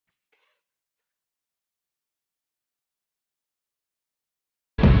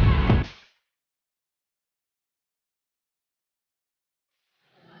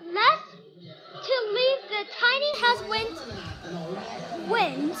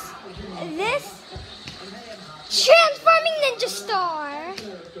this Transforming Ninja Star.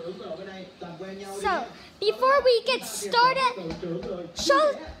 So, before we get started,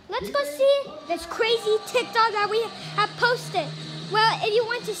 let's go see this crazy TikTok that we have posted. Well, if you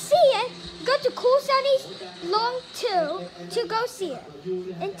want to see it, go to Cool Sunny's Long 2 to go see it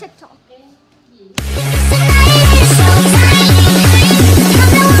in TikTok.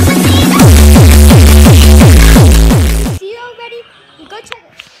 See it already? Go check it.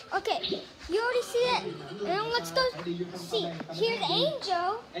 Okay, you already see it. And let's go see. Here's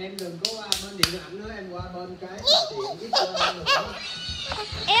Angel. And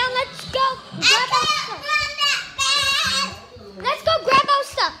let's go grab our stuff. Let's go grab our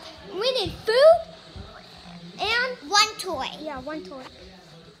stuff. We need food and one toy. Yeah, one toy.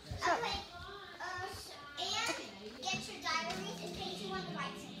 So, and get your diaries and paint you on the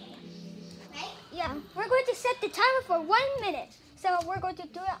right side. Right? Yeah, we're going to set the timer for 1 minute. So we're going to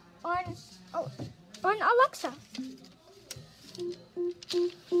do it on Alexa.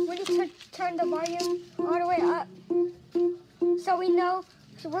 We need to turn the volume all the way up so we know.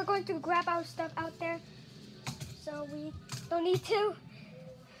 So we're going to grab our stuff out there so we don't need to.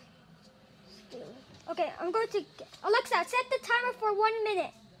 Okay, I'm going to Alexa, set the timer for 1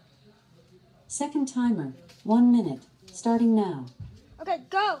 minute. Second timer, 1 minute, starting now. Okay,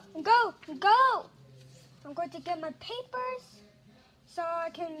 go. I'm going to get my papers so I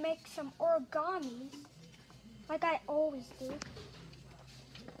can make some origamis like I always do.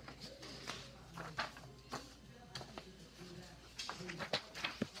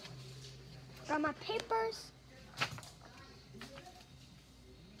 Got my papers.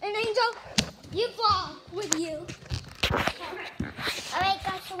 And Angel, you vlog with you. Alright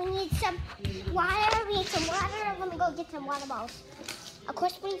guys, so we need some water. Let me go get some water bottles. Of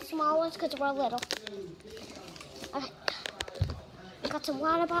course we need small ones because we're little. Alright. We got some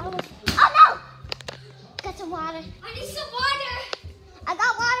water bottles. Oh no! Got some water. I need some water. I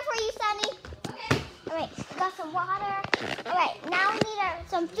got water for you, Sunny. Okay. Alright, we got some water. Alright, now we need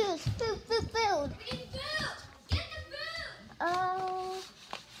some food. Food. We need food. Get the food.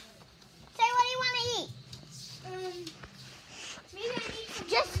 Say, what do you want to eat? Maybe I need some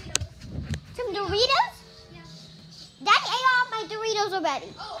Just Doritos. some Doritos? Yeah. Daddy ate all my Doritos already.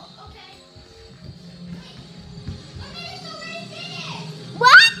 Oh, okay. Wait. 1 minute's already finished.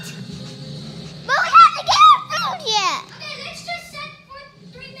 What? But we haven't get our food yet. Okay, let's just set for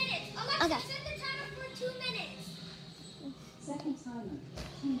 3 minutes. Alexa, Okay. set the timer for 2 minutes. Second timer,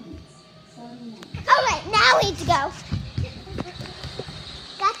 2 minutes, starting now. Alright, now we need to go.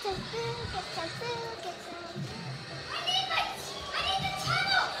 Got some food, get some food, get some... I need the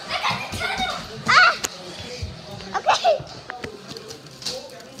tunnel. I got the tunnel. Ah! Okay.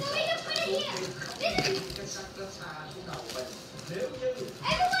 So we can put it here.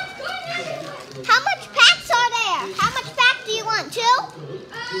 Everyone's going now. How much packs are there? How much packs do you want? 2?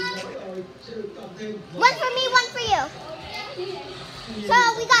 One for me, one for you. So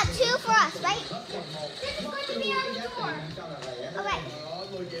we got 2 for us, right? This is going to be on the door. Alright.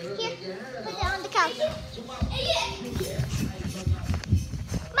 Here, put it on the couch.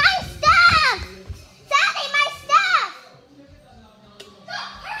 My stuff! Daddy, my stuff!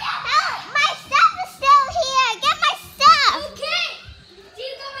 Hurry up. Help, my stuff is still here. Get my stuff. Okay. Do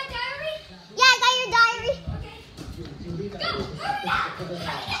you got my diary? Yeah, I got your diary. Okay. Go. Hurry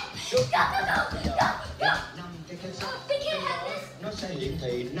up. Go. Oh, we can't have this. Nó sẽ hiển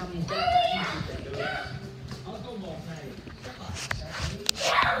thị 5 cái Hurry up. ở câu 1 này các bạn sẽ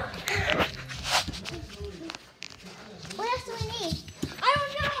What else do we need? I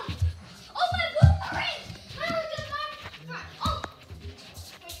don't know. Oh, my boomerang. How are we going to find? Oh.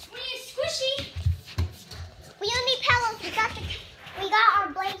 We need a squishy. We don't need pillows. We got our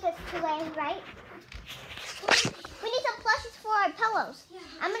blankets to lay, right? We need some plushies for our pillows.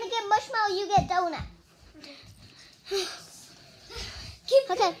 Yeah. I'm gonna get marshmallow. You get donut.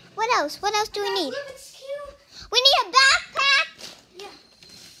 Okay. What else? What else do we need? Rubik's Cube. We need a backpack. Yeah.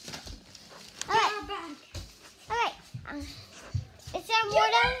 All right. Our bag. All right. Is there Your more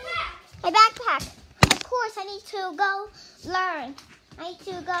down? backpack. My backpack. Of course, I need to go learn. I need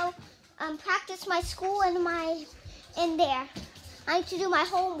to go practice my school and in there. I need to do my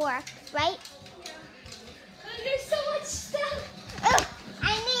homework, right? There's so much stuff. Ugh,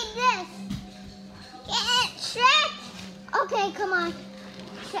 I need this. Get Shrek. Okay, come on.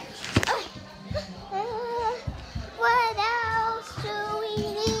 Shrek. What else do we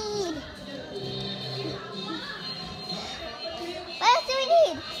need? What else do we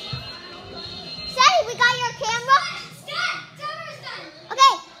need? Sadie, we got your camera? It's done. Timer's done.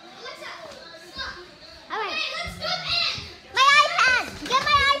 Okay. Alexa, stop. All right. Okay, let's go in. My iPad. Get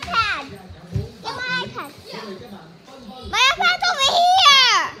my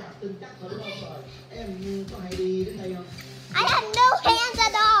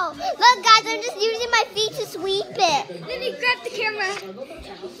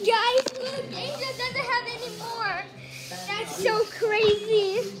Guys, look, Angel doesn't have any more. That's so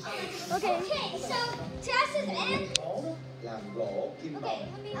crazy. Okay, so Tess is in. Làm gỗ kim Okay, bồng.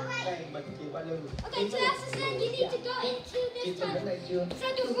 let me. Đây mình chịu ba lưng. Okay, Tess is in. You need to go into Kim this bồng đến time. đây chưa? So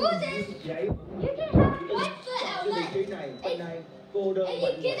the rules is Vậy. you can have one foot Cái out vị left. trí này, bên này cô đơn If you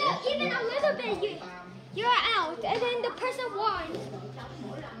mạnh get mẽ. out even a little bit, you're out, and then the person won.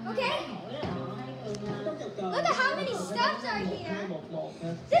 Okay? Look at how many steps are here.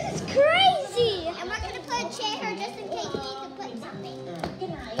 This is crazy. And we're gonna put a chair here just in case you need to put something.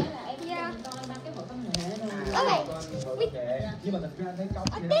 Yeah. Okay. We- Nhưng mà thật ra thấy cống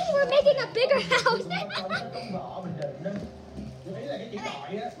I think we're making a bigger house. không rõ mình định đó. Ý là cái chỉ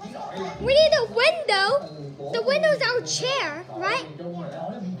gọi á, chỉ gọi là We need a window. The window is our chair, right?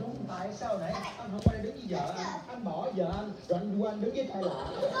 Tại sao nãy anh không qua đây đứng với vợ anh bỏ vợ anh rồi anh đứng với thai lạ.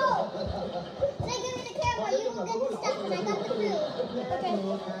 They give me the camera, you will get the stuff when I got the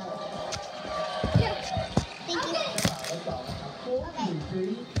food. Yeah. Thank you.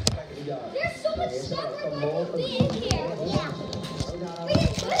 There's so much stuff we're going to be in here. Yeah. We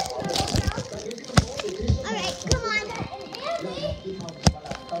didn't put it Alright, come on.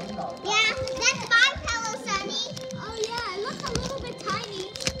 Yeah, that's my pillow, Sunny. Oh yeah, it looks a little bit tiny.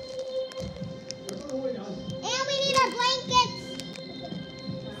 And we need our blankets.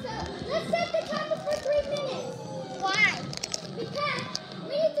 So let's set the timer for 3 minutes. Why? Because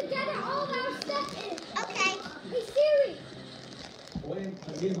we need to gather all of our stuff in. Okay. Hey Siri, Ủa em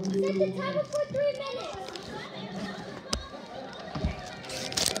thằng kia không vui set the luôn. timer for 3 minutes.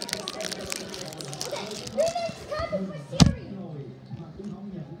 Okay, 3 minutes timer for Siri. Mà cũng không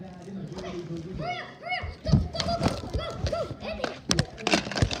nhận ra để mà vui vui vui. Hurry up, go, go, go, go, go, go, in here.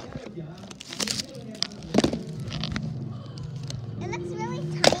 It looks really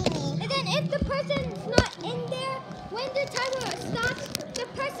tiny. And then if the person's not in there, when the timer stops, the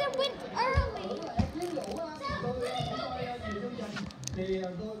person went early. So, let me go. Thì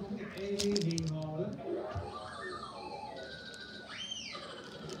tôi cũng hiền hồ lắm.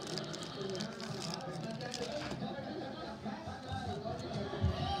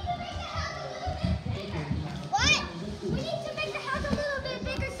 What? We need to make the house a little bit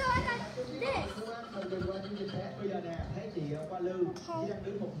bigger so I got this. Mình qua chương trình khác. Bây giờ nè, thấy chị qua Lưu, chị đang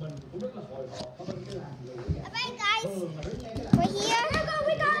đứng một mình cũng rất là hồi hộp ở bên cái làng người. Alright, guys. Thường mà đứng ngay cái làng. We're here. Here we go,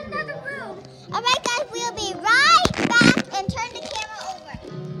 we got another room. Alright, guys, we'll be right back and turn the camera over.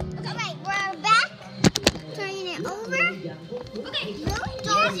 Alright, we're back. Turning it over. Okay,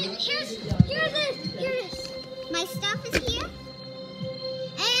 Doors. here's My stuff is here.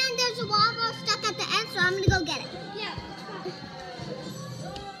 And there's a water bottle stuck at the end, so I'm gonna go get it. yeah.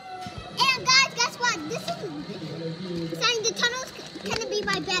 And guys, guess what? This is saying the tunnel's gonna be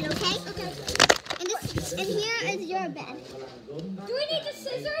my bed, okay? Okay. And here is your bed. Do we need the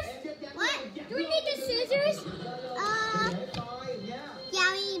scissors? What? Do we need the scissors?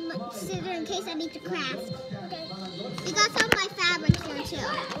 Yeah, we need scissors in case I need to craft. Okay. We got some of my fabrics here too. I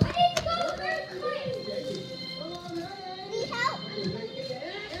need to go very quick. Need help?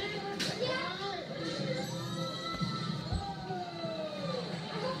 Yeah.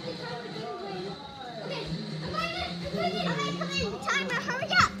 I hope the timer didn't win. Okay, I'm going in. Alright, come in. Timer, hurry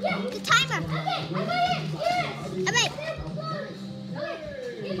up. Yeah. The timer. Okay, I'm going in. Yes. Alright. Okay,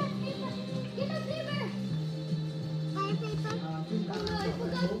 give my paper. Give my paper. Fire paper. Oh no, I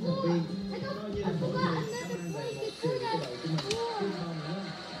forgot floor. I forgot another blanket for that floor.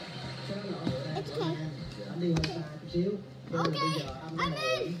 It's okay. Anh đi hơi xa chút xíu. Okay, I'm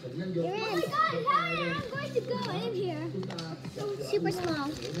in. You're Oh my in. god, yeah, I'm going to go in here. Super small.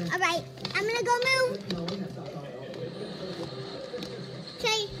 Alright, I'm gonna go move.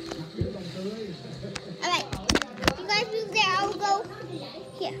 Okay. Alright. You guys move there, I will go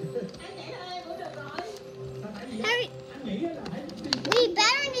here. Hurry. We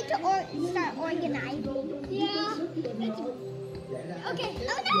better need to start organizing. Yeah. Okay.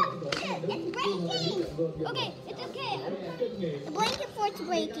 Oh no! It's breaking! Okay, it's okay. The blanket fort's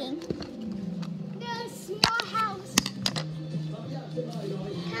breaking. The small house.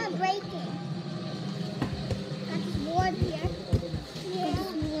 How breaking? Got this wood here. Yeah.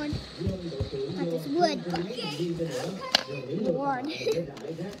 Got this wood. Okay. Wood.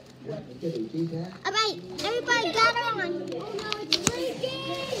 Alright, everybody gather on. Oh no, it's breaking.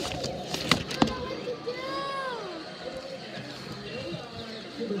 I don't know what to do.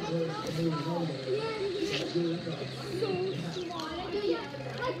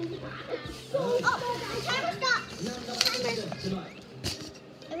 Oh, the timer stopped. Timer.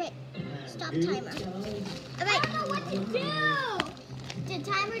 Alright, stop timer. I Alright, don't know what to do. the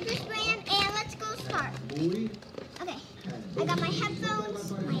timer just ran and let's go start. Okay, I got my headphones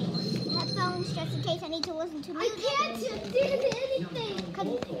headphones just in case I need to listen to music. I can't do anything.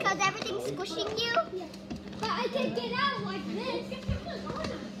 Because everything's squishing you. But I can get out like this.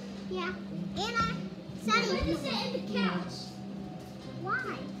 Yeah. And I'm Sunny. going to sit in the couch.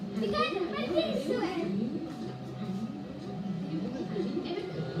 Why? Because my feet sweat.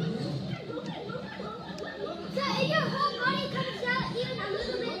 So if your whole body comes out even a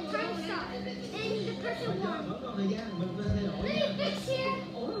little bit, time stop. And the person won. Vẫn còn thời gian mình có thể thay đổi. Let me fix here.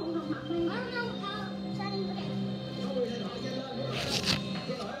 I don't know how. Sunny. Có người thay đổi nhanh lên,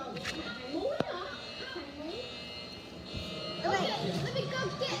 thay đổi không? Okay, let me go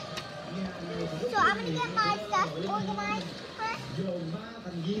get. So I'm gonna get my stuff organized first. Dồn 3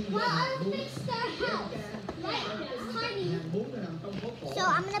 thành viên Well, I'll fix the house. Right? It's tiny. 4 nằm trong phố cổ. So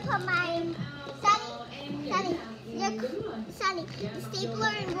I'm gonna put my Sunny, Sunny, the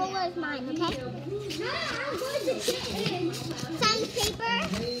stapler and roller is mine, okay? Now I'm going to get in. Sunny's paper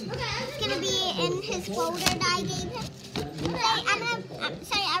Okay, is gonna be in his folder that I gave him.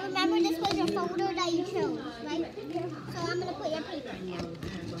 Sorry, I remember this was your folder that you chose, right? So I'm gonna put your paper in there.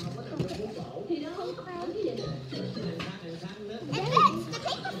 It fits. The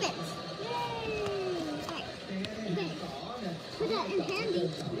paper fits. Alright. Put that in handy.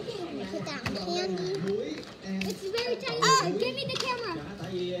 Put that in handy. It's very tiny. Give me the camera.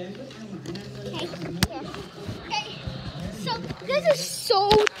 Okay. Here. Okay. So this is so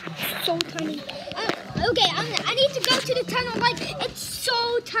tiny. Okay, I need to go to the tunnel. Like it's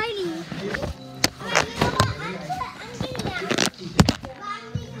so tiny. Alright, you know what? I'm getting that.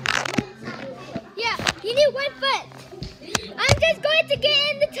 Yeah, you need one foot. I'm just going to get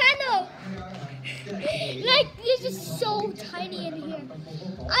in the tunnel. Like this is so tiny in here.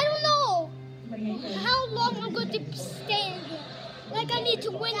 I don't know how long I'm going to stay in here. Like I need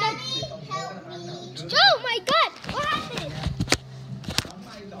to win that. Help me. Oh my God! What happened?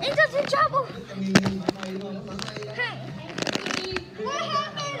 Angel's in trouble. Hey. What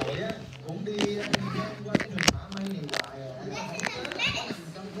happened? Cũng đi ngang qua cái đường hỏa mây này hoài rồi. This is a mess.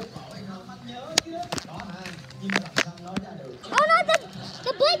 Trong phố cổ hay không? Anh nhớ chứ. Đó hả? Nhưng mà làm sao nói ra được? Oh no!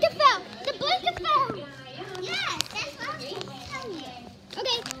 The blanket fell. The blanket fell. Yes, that's what I'm telling you.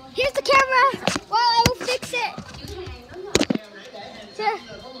 Okay, here's the camera. Well, I will fix it. Here.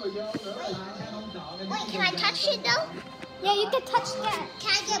 Wait, can I touch it though? Yeah, you can touch that.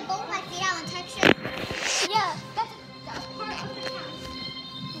 Can I get both my feet out and touch it? Yeah, that's part of the house.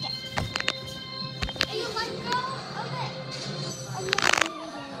 Okay. And you let go of it.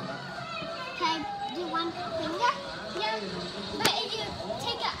 Can I do one finger? Yeah, but if you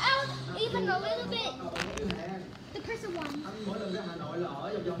take it out even a little bit, the person won. Anh mỗi lần ra Hà Nội là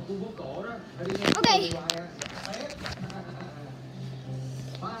ở vòng vòng khu phố cổ đó. Phải đi ngang Okay. đường hoài à.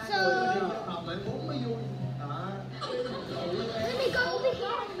 So Học lại 4 mới vui. Đó. let me go over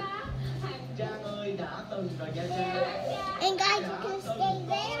here. Trang ơi đã từng rồi nha Trang. And guys, you can stay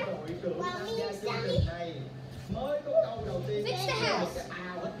there while me and Sunny. Này mới có câu đầu tiên. Fix the house.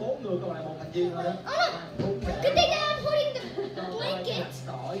 Hết 4 người còn lại 1 thành viên thôi đó. Oh no! Good thing that I'm holding the blanket.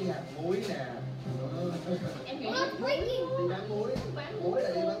 Tỏi hạt muối nè. Oh, it's breaking. Đi bán muối. Muối là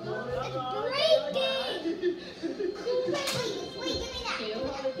đi bán muối. It's breaking. Wait, give me that.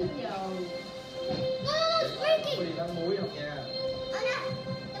 No, it's breaking. Đi bán muối không nha. Oh no,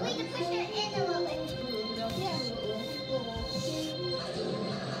 the way to push it in a little bit.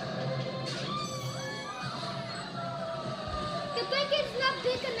 The blanket's not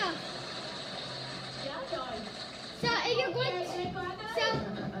big enough. So if you're going to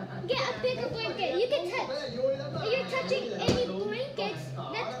get a bigger blanket, you can touch. If you're touching any blankets,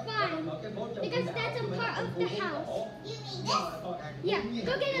 that's fine. Because that's a part of the house. You mean this? Yeah,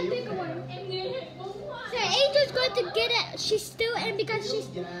 go get a bigger one. So Angel's going to get it. She's still in because she's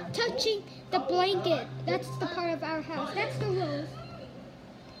touching the blanket. That's the part of our house. That's the rules.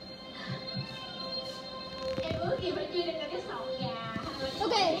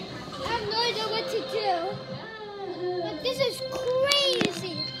 Okay, I have no idea what to do. But this is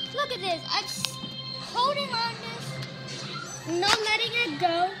crazy. Look at this. I'm holding on this, not letting it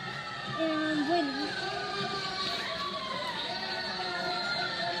go, and I'm winning.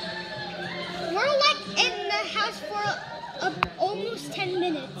 We're like in the house for almost 10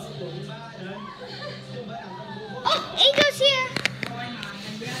 minutes. Oh, Angel's here.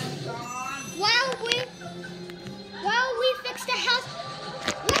 While we fix the house,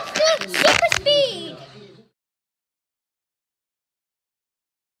 let's do super speed.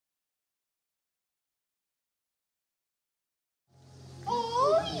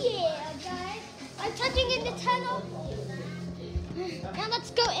 Oh yeah, guys. I'm touching in the tunnel. Now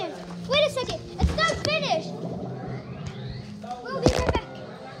let's go in. Wait a second. It's not finished. We'll be right back.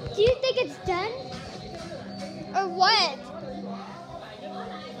 Do you think it's done? Or what?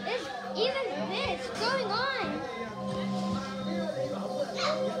 Is even this going on?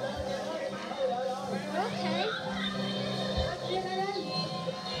 Okay.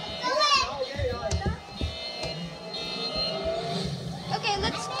 Okay,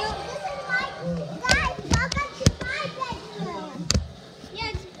 let's go. Guys, welcome to my bedroom. Yeah,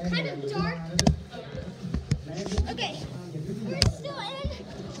 it's kind of dark. Okay, we're still in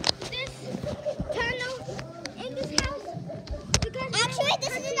this tunnel in this house. Actually,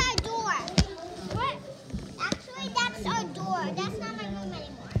 this is our door. What? Actually, that's our door. That's not my room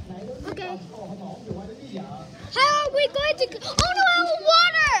anymore. Okay. How are we going to? Oh no, I have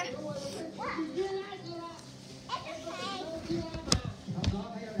water!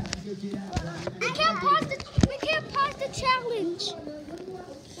 We can't pause the challenge.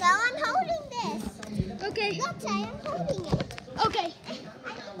 No, I'm holding this. Okay. Look, Tay, I'm holding it. Okay.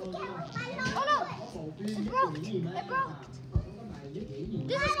 Oh no! It broke. It broke.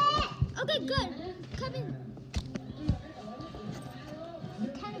 This is okay. Good. Come in.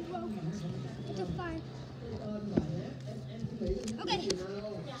 It kind of broke. It's fine. Okay.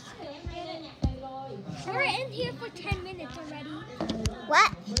 We're in here for 10 minutes already.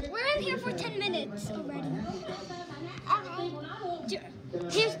 What? We're in here for 10 minutes already.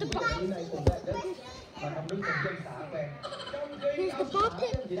 Here's the ball. Here's the ball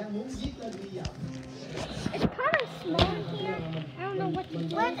pit. It's kind of small in here. I don't know what to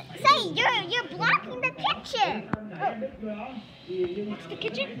do. Say, you're blocking the kitchen. It's the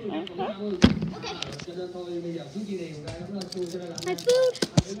kitchen? Okay. My food.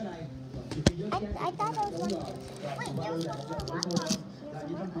 I thought it was one. Wait, there was one.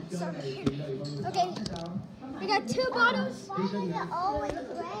 Okay. We got 2 bottles. Why is it always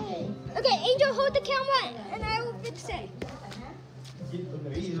gray? Okay, Angel, hold the camera and I will fix it. It's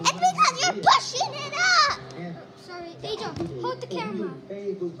because you're pushing it up. Sorry, Angel, hold the camera.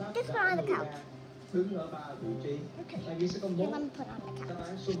 Just put on the couch. Đứng ở 3 vị trí. Tại vì sẽ công bố Here, let me put on the đáp couch.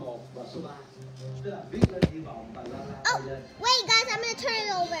 án số 1 và số 3. Tức là viết lên hy vọng và la la Oh, lên. wait, guys, I'm gonna turn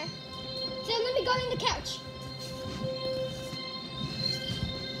it over. So let me go in the couch.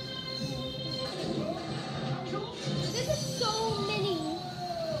 This is so many.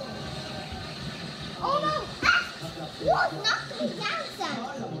 Oh no! Whoa, knocked me down some.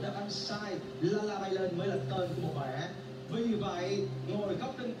 Đó là một đáp án sai. La la bay lên mới là tên của một bài hát. Vì vậy, ngồi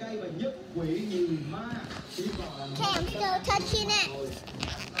khóc trên cây và nhất quỷ như ma. Chỉ còn là Okay, I'm still touching it.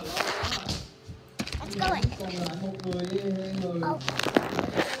 Let's go in. còn lại một người. Oh.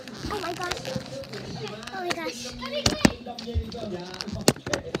 Oh my gosh. Oh my gosh. Đông Nhi cơ. Dạ.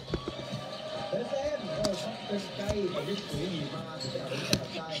 Để xem, ngồi khóc trên cây và nhất quỷ như ma. Sẽ là đúng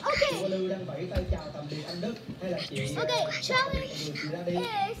sai. Okay. Cô Lưu đang vẫy tay chào tạm biệt anh Đức hay là chị? Okay, challenge is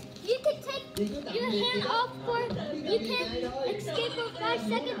you can take your hand off for you can escape for 5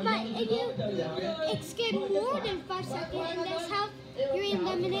 seconds, but if you escape more than 5 seconds, and that's how you're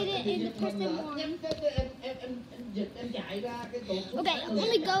eliminated and the person won. Okay,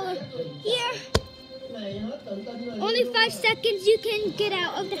 only go here. Only 5 seconds you can get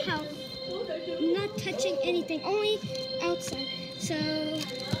out of the house. Not touching anything, only outside. So,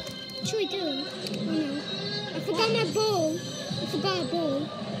 what should we do? Oh no. I forgot my bowl. I forgot a bowl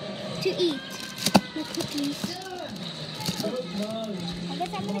to eat. My cookies. I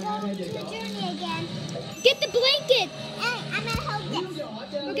guess I'm gonna go to the journey again. Get the blanket! Hey, I'm gonna hold this.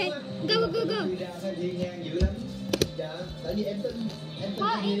 Okay, go, go, go. Dạ, tại vì em tin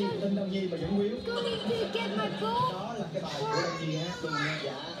Đông Nhi mà vẫn Hiếu. Going to get my bowl. Đó là cái bài của Đông Nhi hát luôn nha.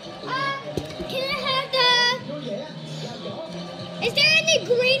 Dạ. Can I have the... Vui vẻ. Dạ, rõ. Is there any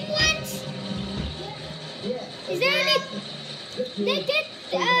green ones? Is there any... They get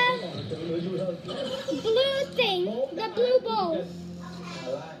blue thing, the blue bowl.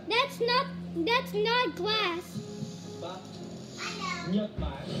 That's not glass. Nhật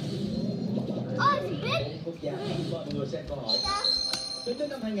Bản. Oh, it's big. Quốc gia mọi người xem câu hỏi. Tính đến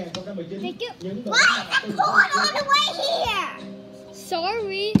năm 2019, Thank you. những Why is it going all the way here?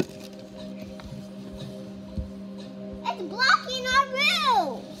 Sorry. It's blocking our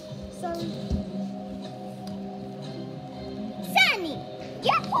room. Sorry. Sunny,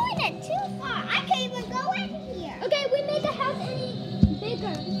 you're pulling it too far. I can't even go in here. Okay, we made the house any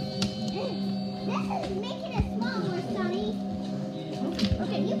bigger. This is making it smaller, Sunny.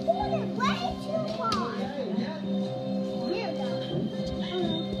 Okay, you pulled it way too far. Here we go.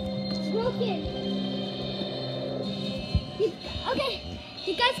 It's broken. Okay,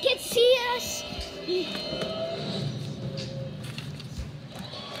 you guys can see us.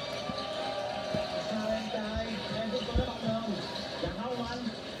 Sao em trai? Em có bắt không? Dạ không anh.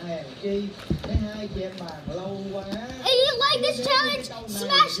 hèn chi cái hai chị em bàn lâu quá. If you like this challenge,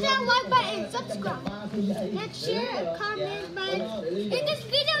 smash that like button, subscribe. Let's share, comment, but in this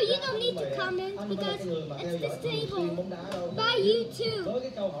video you don't need to comment because it's disabled by YouTube.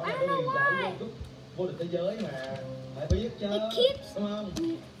 I don't know why. Vô địch thế giới mà phải biết chứ. It keeps đúng không?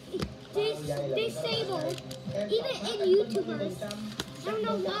 disabled, even in YouTubers. I don't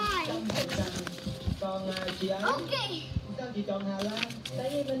know why. Còn chị ấy, Okay. sao chị chọn Hà Lan? Tại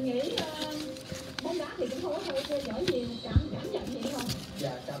vì mình nghĩ bóng đá thì cũng không có theo dõi nhiều, cảm nhận gì không?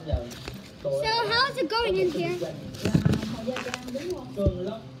 Dạ cảm nhận. So how is it going in here? Là Hồng Gia Trang đúng không? Cơn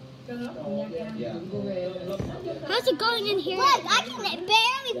lốc. Cơn lốc Hồng Gia Trang. Dạ. How's it going in here? Look, I can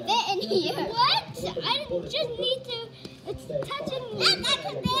barely fit in here. What? I just need to. It's touching me. Look, I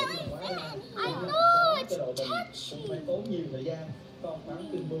can barely fit in I here. know it's Cũng phải touching. tốn nhiều thời gian. Còn khoảng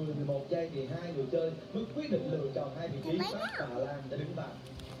từ 10-11 giây thì hai người chơi mới quyết định lựa chọn hai vị trí Pháp và Hà Lan để đứng bàn.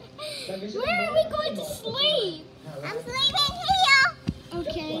 Where are we going to sleep? I'm sleeping here.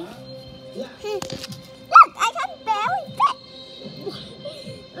 Okay. Look, I can barely fit.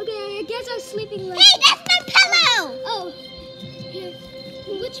 Okay, I guess I'm sleeping like. Hey, that's my pillow. Oh. Here.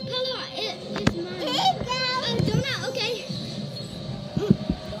 Which pillow is mine? Hey, girl. Donut. Okay.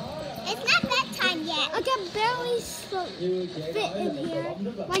 It's not bedtime yet. I can barely fit in here.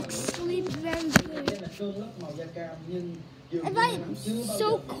 Like sleep very good. If I'm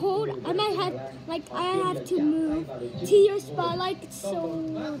so cold, I might have I have to move to your spot like so.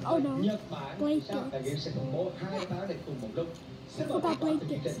 Oh no, blankets. I forgot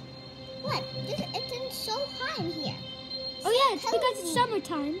blankets. What? It's so hot in here. Oh yeah, it's because it's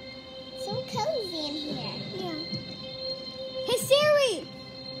summertime. So cozy in here. Yeah. Hey Siri.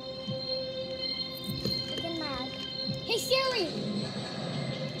 It's in my. Hey Siri.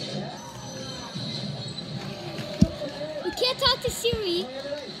 You can't talk to Siri.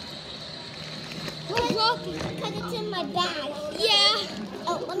 We're walking. Because it's in my bag. Yeah.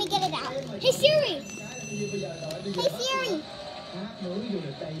 Oh, let me get it out. Hey Siri. Hey Siri.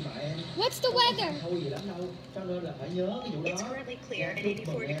 What's the weather? It's currently clear at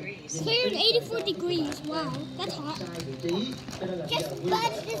 84 degrees. Clear and 84 degrees. Wow, that's hot. Just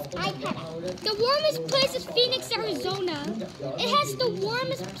budge this iPad out. The warmest place is Phoenix, Arizona. It has the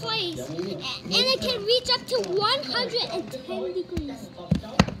warmest place, and it can reach up to 110 degrees.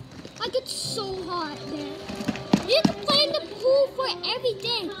 Like it's so hot there. You can play in the pool for every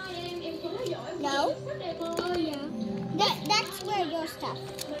day. No, Oh yeah. that's where your stuff.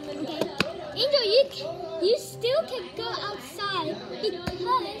 Okay. Angel, you still can go outside because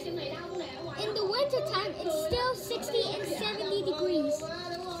in the winter time it's still 60 and 70 degrees.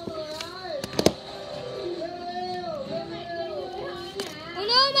 Oh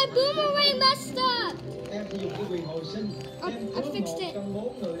no, my boomerang messed up. I fixed it.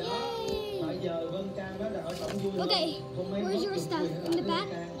 Yay. Okay, where's your stuff? In the back?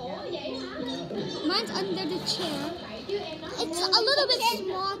 Mine's under the chair. It's a little bit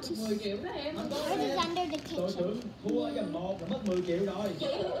small to see. Ours is under the kitchen. Okay,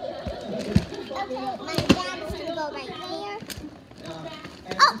 my dad's gonna go right there.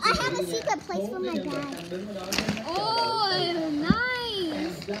 Oh, I have a secret place for my dad. Oh,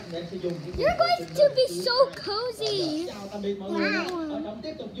 nice. You're going to be so cozy.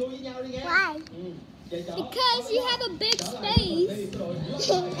 Why? Because you have a big space.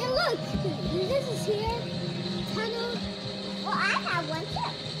 And look, this is here. Tunnel. Well, I have one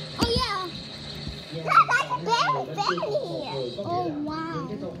too. Oh yeah. Look, I can barely fit in here. Oh wow.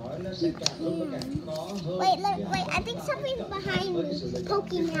 Wait, I think something's behind me,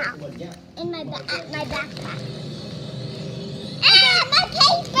 poking out in my backpack. Ah, my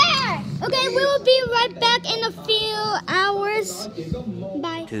paper! Okay, we will be right back in a few hours.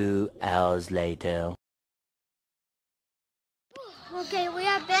 Bye. 2 hours later. Okay, we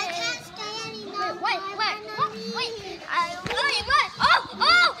are I back. can't stay anymore. Wait.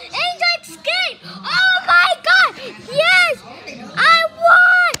 Oh, Angel escaped. Oh my God. Yes, I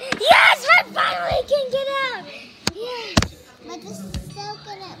won. Yes, I finally can get out. Yes. But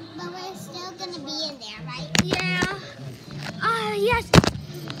we're still gonna be in there, right? Yeah. Yes.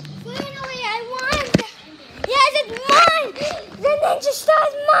 Finally, I won. Yes, it's mine. The Ninja Star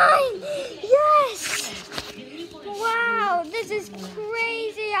is mine. Yes. Wow, this is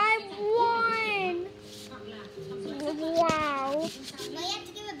crazy. I won. Wow. No, you have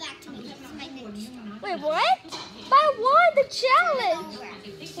to give it back to me because it's my Ninja. Wait, what? But I won the challenge.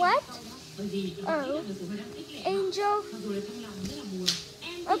 What? Oh. Angel.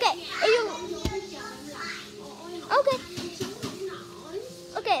 Okay.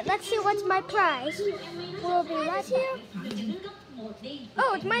 Okay. Okay, let's see what's my prize. Will be right here.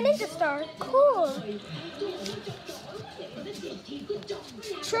 Oh, it's my Ninja Star. Cool.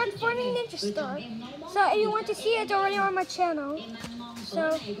 Transforming Ninja Star. So if you want to see it, it's already on my channel.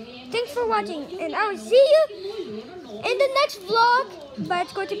 So thanks for watching, and I will see you in the next vlog, but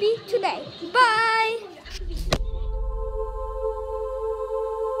it's going to be today. Bye!